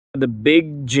The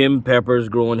big Jim peppers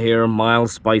growing here, mild,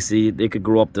 spicy. They could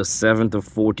grow up to 7 to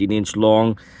 14-inch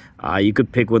long. You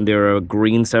could pick when they're a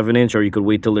green 7-inch, or you could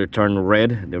wait till they turn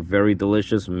red. They're very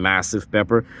delicious, massive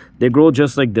pepper. They grow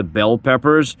just like the bell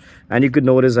peppers, and you could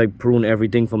notice I prune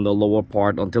everything from the lower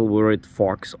part until where it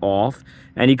forks off.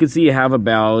 And you can see we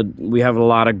have a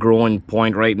lot of growing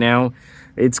point right now.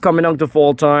 It's coming out to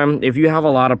fall time. If you have a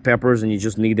lot of peppers and you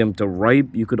just need them to ripe,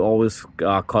 you could always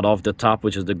cut off the top,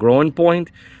 which is the growing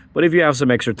point. But if you have some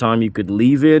extra time, you could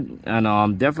leave it,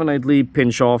 and definitely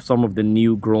pinch off some of the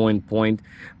new growing point.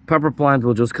 Pepper plant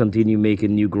will just continue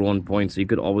making new growing points, so you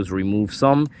could always remove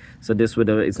some. So this would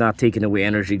it's not taking away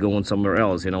energy going somewhere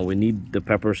else. You know, we need the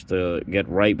peppers to get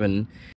ripened.